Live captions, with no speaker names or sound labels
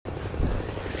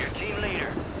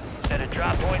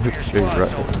Drop point for your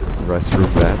squad, soldier.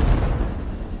 Restroom bad.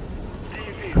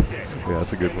 Yeah,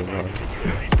 that's a good one.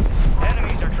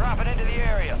 Enemies are dropping into the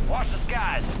area. Watch the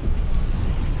skies.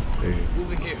 Hey.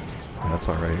 Moving here. That's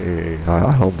alright. Hey,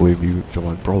 I don't blame you,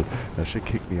 John. Bro, that shit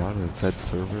kicked me out and it said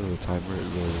server, the timer,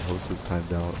 the host is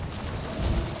timed out.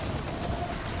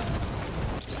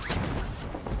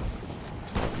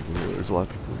 There's a lot of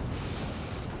people.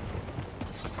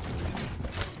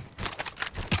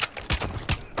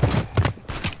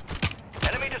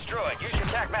 Enemy destroyed. Use your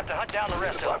tac map to hunt down the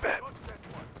rest of them.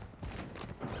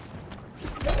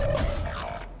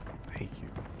 Thank you.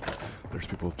 There's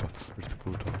people up top. There's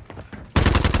people up top.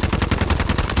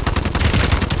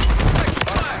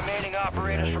 Remaining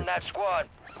operators from that squad.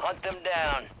 Hunt them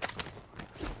down.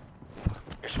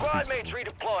 Your squad mates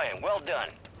redeploying. Well done.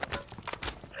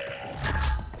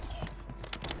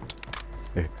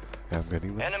 Hey, I'm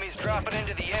getting them. Enemies dropping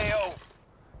into the AO.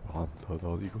 Oh,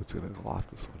 you go to the off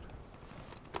this one.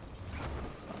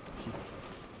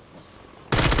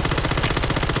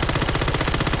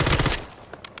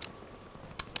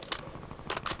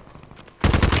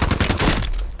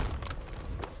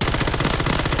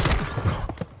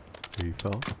 He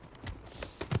fell.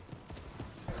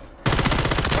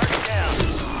 Mark it down.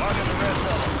 Marking the rest of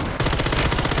them.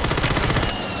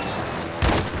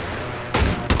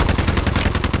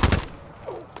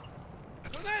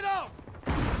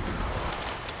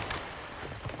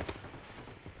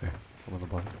 Hey, I'm on the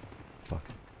bottom. Fuck.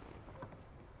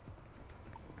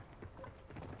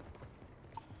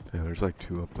 Yeah, there's like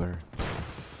two up there.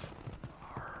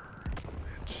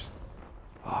 Bitch.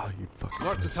 Ah, you fucking.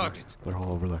 Mark the target. They're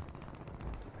all over there.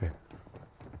 Hey.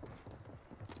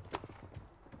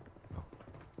 No.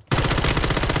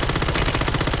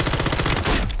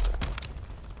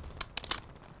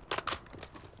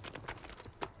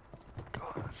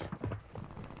 Gosh.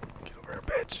 Get over here,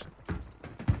 bitch.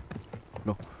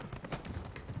 No.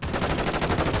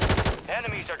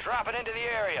 Enemies are dropping into the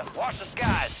area. Watch the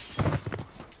skies. Oh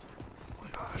my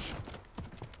gosh.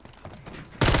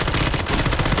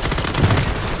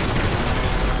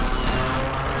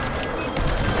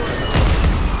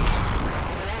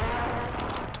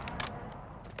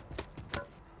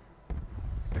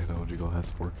 Hey, the OG has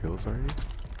 4 kills already?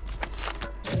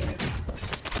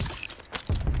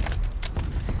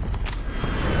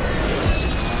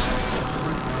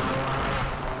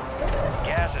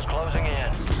 Gas is closing in.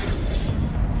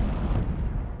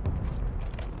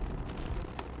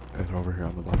 Hey, they're over here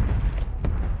on the bottom.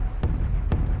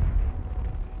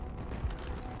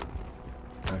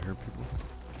 I hear people.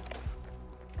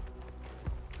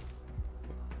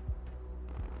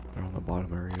 They're on the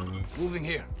bottom area of this. Moving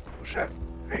here. Oh shit.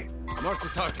 Hey. Mark the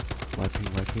target. My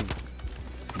team, my team.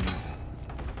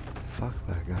 Fuck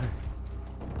that guy.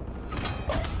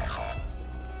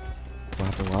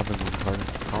 What happened with Carter?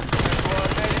 Squad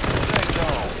made it to the safe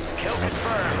zone. Kill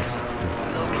confirmed.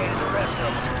 Located the rest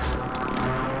of them.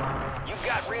 You've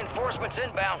got reinforcements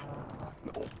inbound.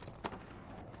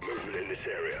 Movement in this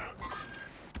area.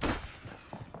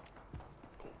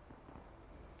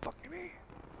 Fucking me.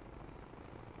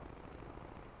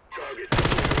 Target.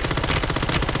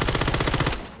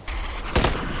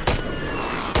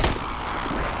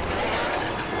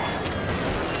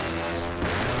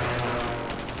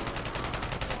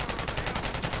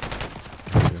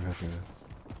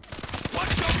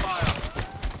 Watch your fire.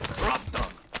 Drop them.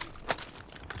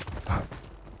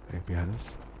 Hey, behind us.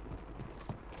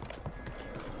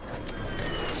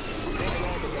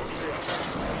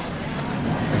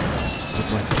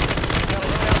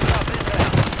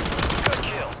 Good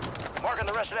kill. Marking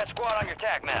the rest of that squad on your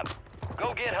tac map.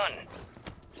 Go get hunting.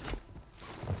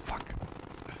 Fuck.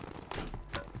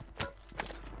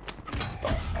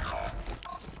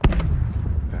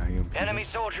 Enemy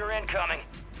soldier incoming.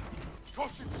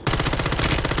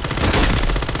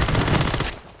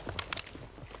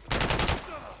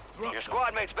 Your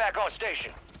squad mate's back on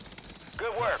station.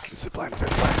 Good work. Zip line,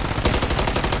 zip line.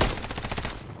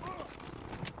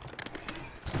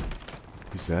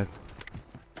 He's dead.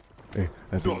 Hey,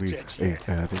 I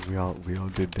think we all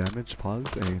did damage.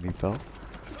 Pause, and he fell.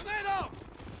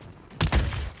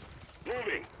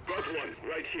 Moving. Got one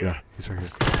right here. Yeah, he's right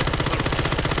here.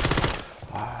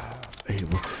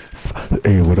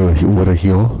 Hey, what a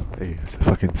heal. Hey,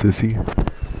 fucking sissy.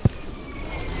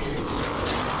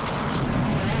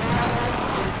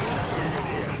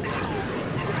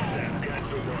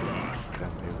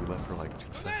 Damn, hey, we left for like 2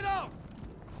 seconds.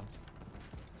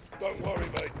 Don't worry,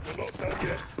 mate. We're not done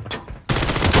yet.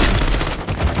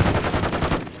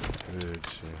 Good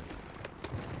shit.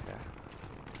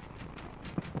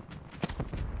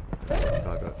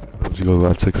 Yeah. Did you go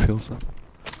about 6 kills then?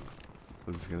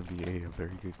 was gonna be a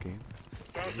very good game.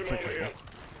 Bouncing over here.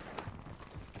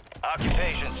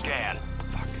 Occupation scan.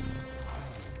 Fuck.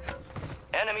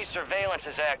 Enemy surveillance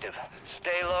is active.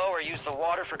 Stay low or use the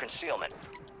water for concealment.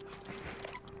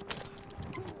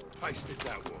 Heisted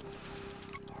that one.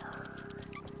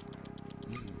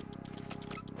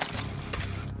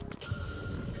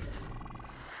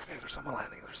 Hey, there's someone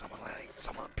landing. There's someone landing.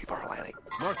 People are landing.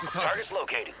 Mark the target. Target's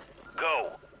located.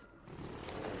 Go.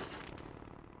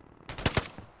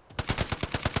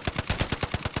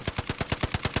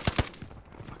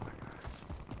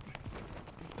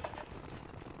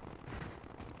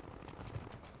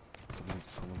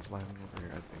 Someone's landing over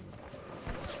here, I think.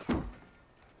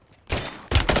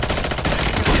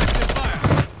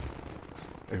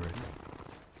 Hey, ready?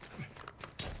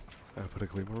 I put a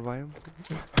gleamer by him.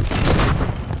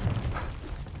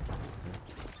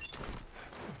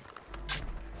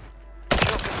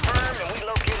 Kill confirmed and we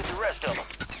located the rest of them.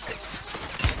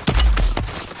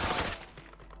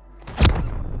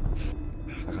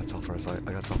 I got self-res. I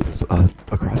got self-res.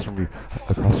 Across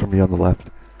from me on the left.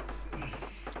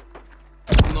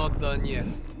 Not done yet.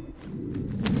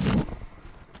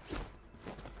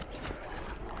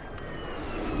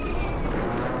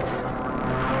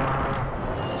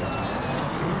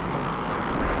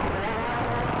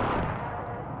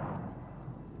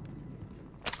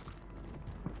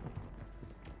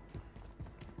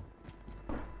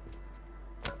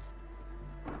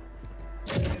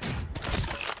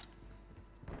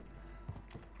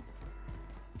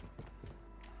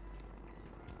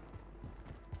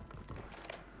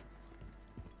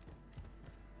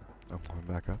 I'm going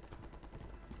back up.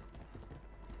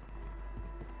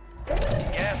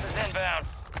 Gas is inbound.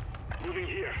 Moving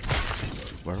here.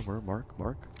 Where? Mark?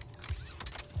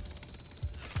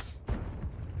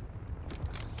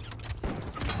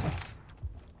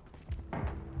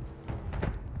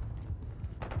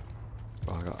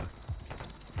 Oh, I got.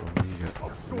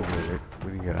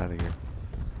 We need to get out of here.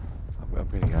 I'm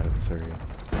getting out of this area.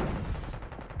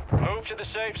 Move to the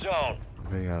safe zone.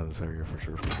 I'm getting out of this area for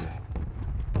sure.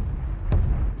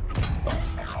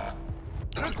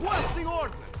 Requesting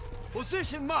ordnance.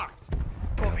 Position marked.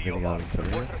 Yeah, I'm getting out of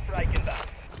this area.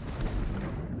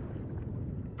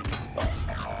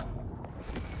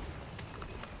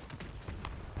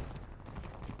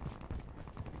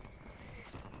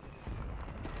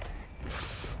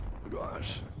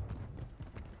 Gosh.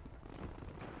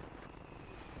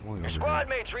 Your squad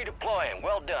mates redeploying.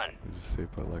 Well done. Just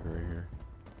save my leg right here.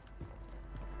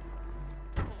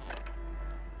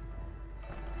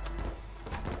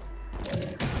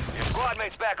 Your squad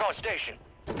mates back on station.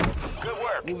 Good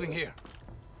work. Moving here.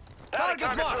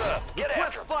 Target Marked. Get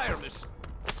Request after 'em. fire mission.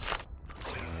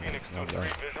 Phoenix 2-3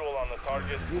 visual on the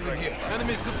target. Moving here.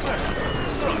 Enemy suppressed.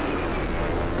 Struck.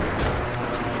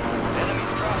 Enemies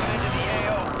dropping into the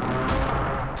AO.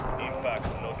 Impact,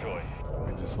 no choice. I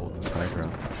can just hold this high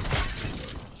ground.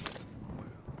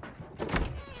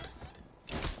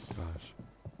 Gosh.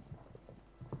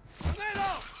 Grenade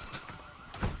out.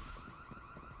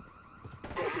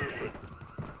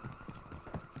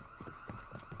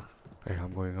 Hey,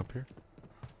 I'm going up here.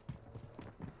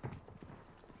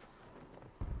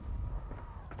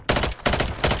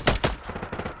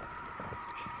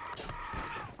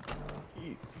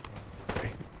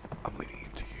 Hey, I'm leading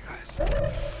into you guys.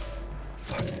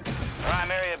 Fuck.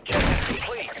 Primary objective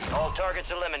complete. All targets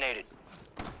eliminated.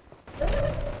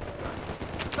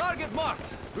 Target marked.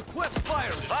 Request fire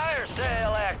mission. Fire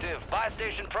sale active. Buy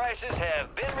station prices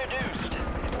have been reduced.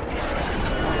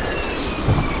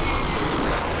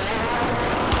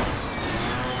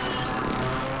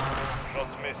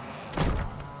 Shots missed.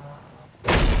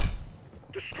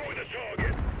 Destroy the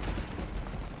target.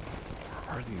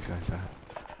 Where are these guys at?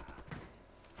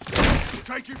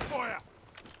 Taking fire.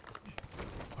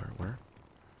 Where?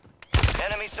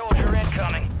 Enemy soldier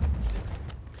incoming.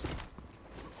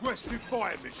 Requesting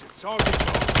fire mission. Target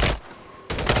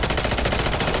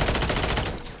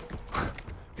marked.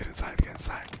 Get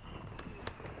inside.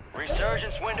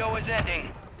 Resurgence window is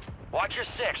ending. Watch your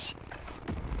 6.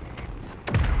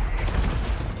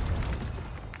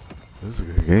 This is a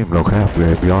good game, no cap.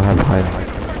 We all have high.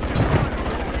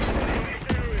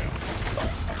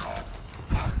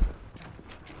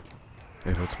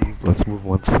 Hey, let's move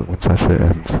once that shit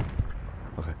ends.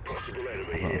 Okay.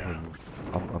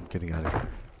 I'm getting out of here.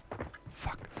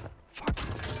 Fuck.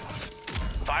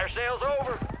 Fire sale's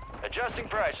over. Adjusting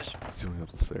prices. He's going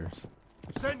up the stairs.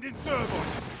 Sending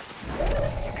thermites.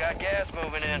 You got gas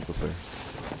moving in. Up the stairs.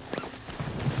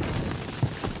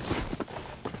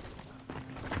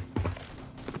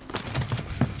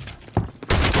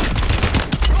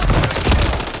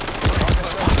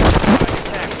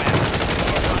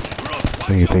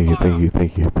 Thank you.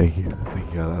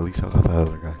 At least I got that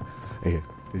other guy. Hey,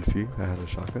 you see? I had a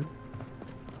shotgun.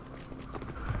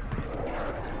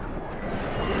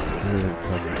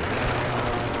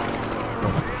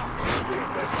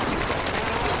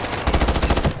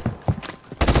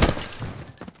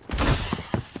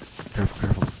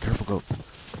 Careful, go.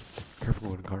 Careful,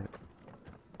 go incarnate.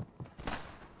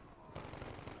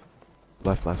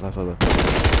 Left.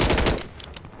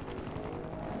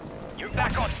 You're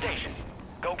back on station.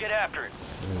 Go get after it.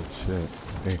 Oh shit.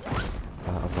 Hey,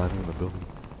 I'm landing in the building.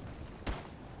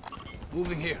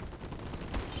 Moving here.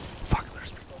 Fuck,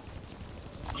 there's people.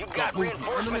 You got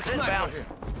reinforcements inbound.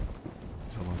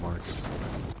 It's on my mark.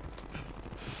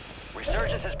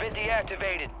 Resurgence has been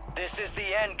deactivated. This is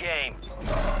the end game.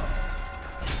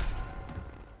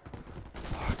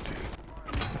 Fuck, dude.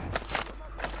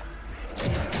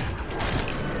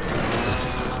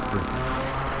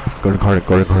 Go to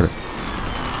Carter.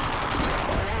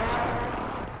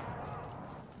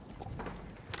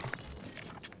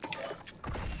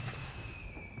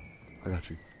 I got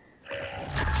you.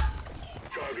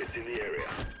 Targets in the area.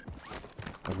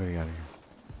 I'm getting out of here.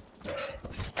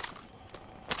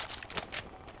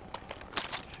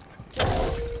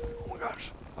 Oh my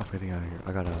gosh. I'm getting out of here.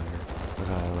 I got out of here.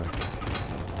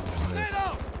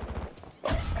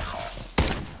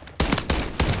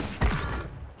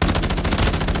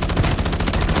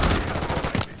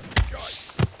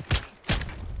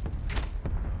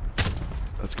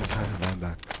 Let's get China man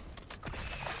back.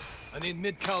 I need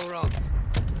mid-cal rounds.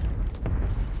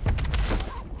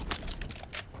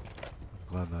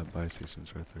 Glad that buy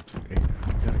station's right there too. Hey,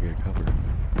 you gotta get covered.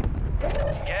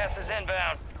 Gas is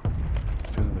inbound.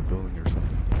 It's in the building or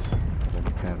something.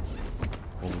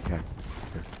 When we can.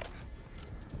 Here.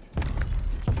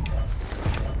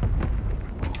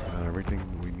 Got everything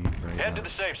we need right now. Head to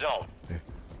the safe zone. Hey,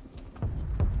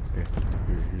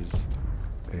 here's.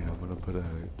 Hey, I'm gonna put a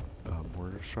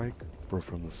mortar strike, but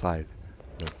from the side.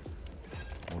 Look.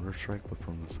 Mortar strike, but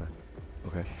from the side.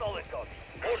 Okay. Solid copy.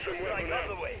 Motion strike on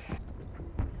the way.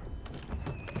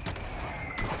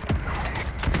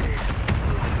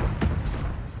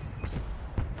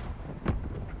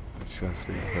 Just gotta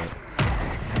stay put.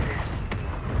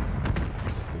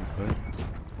 Stay put.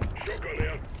 Shotgun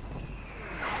out.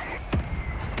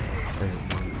 Hey,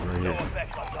 right No here.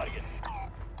 effects on target.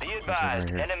 Be right advised,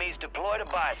 here. enemies deploy to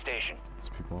buy station. There's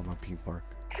people on my pink mark.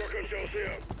 Shotgun shells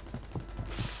here.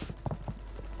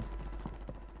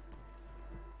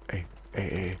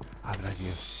 Hey, I have an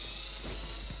idea.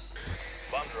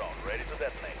 Bomb drone ready to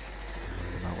detonate.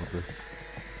 Not with this.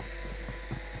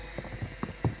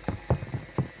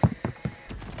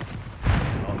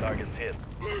 All targets hit.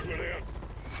 Movement out.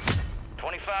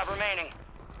 25 remaining.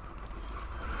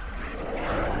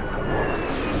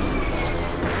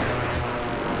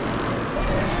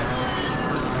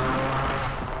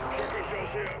 Shotgun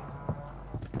shells here.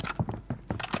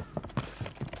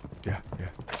 Yeah.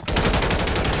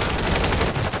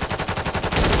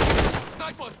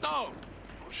 Sniper's down.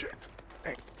 Oh shit.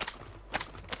 Hey.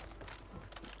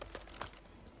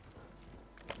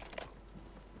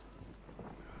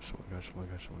 Oh my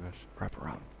gosh. Wrap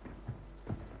around.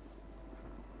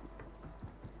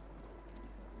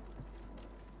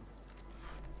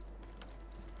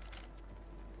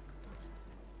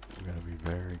 We gotta be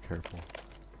very careful.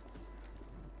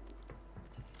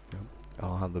 Yep. I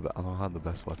don't have the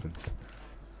best weapons.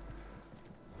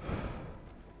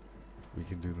 We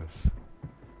can do this.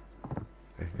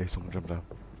 Hey, someone jump down.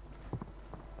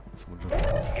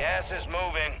 Gas is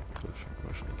moving. Push.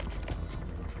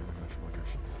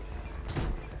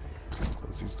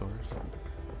 Close these doors.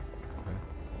 Okay.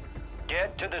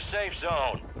 Get to the safe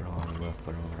zone. They're all on our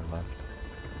left.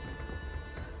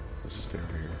 Let's just stay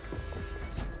over here.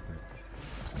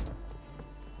 Oh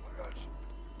my gosh.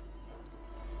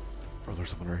 Bro, there's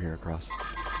someone right here across.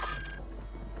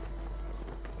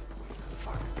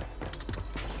 Fuck.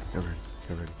 Get ready.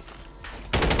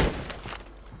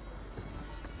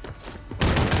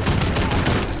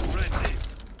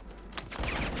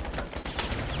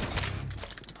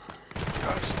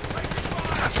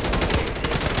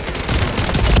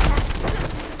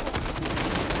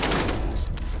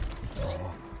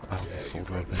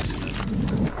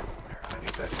 I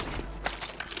need this.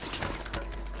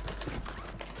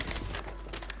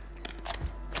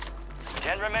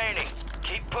 Ten remaining.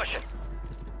 Keep pushing.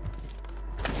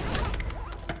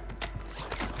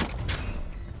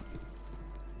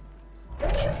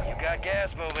 You got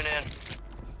gas moving in.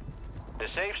 The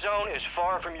safe zone is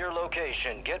far from your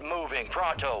location. Get moving,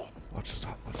 pronto. Watch the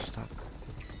stop.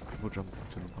 People jump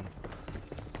to the bottom.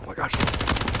 Oh my gosh.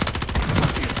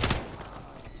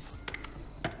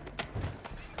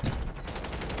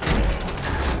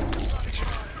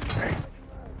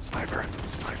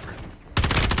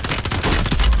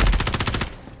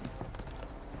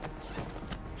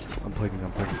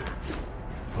 I'm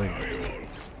plaguing.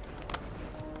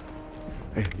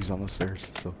 Hey, he's on the stairs,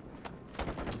 so.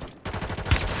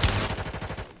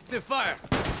 They're fire.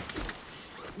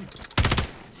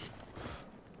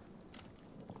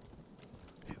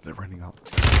 Yeah, they're running out.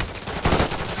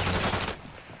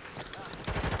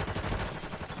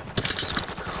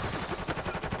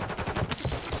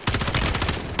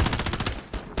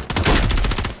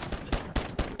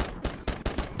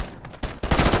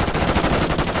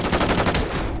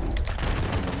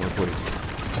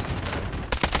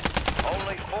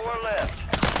 Only 4 left.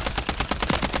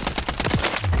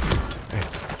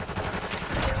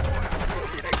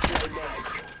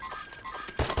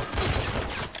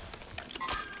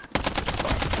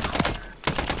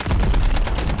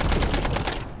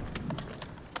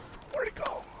 Where'd it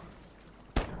go?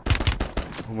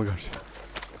 Oh my gosh.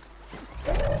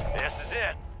 This is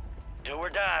it. Do or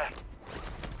die.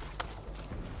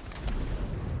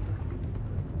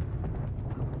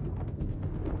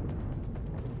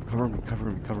 Cover me, cover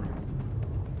me, cover me.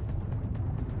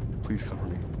 Please cover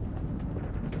me.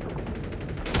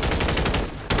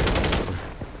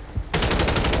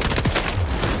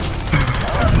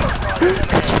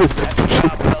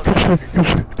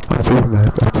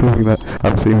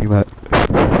 I'm saving that.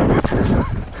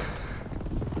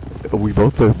 We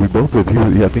both did. I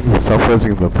think he was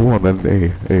self-resing in the pool, and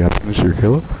then, hey, I finished your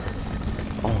kill.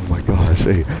 Oh my gosh,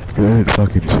 hey, good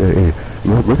fucking shit, hey,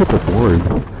 look at the board.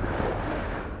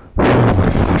 Oh my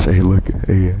gosh, hey, look,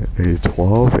 hey,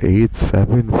 12, 8,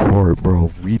 7, 4,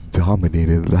 bro, we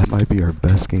dominated. That might be our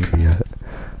best game yet.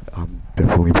 I'm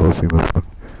definitely posting this one.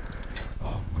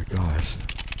 Oh my gosh.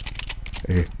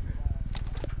 Hey,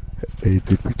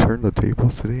 did we turn the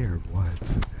tables today or what?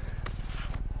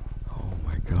 Oh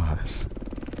my gosh.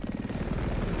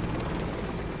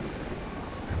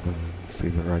 I'm gonna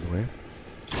save it right away.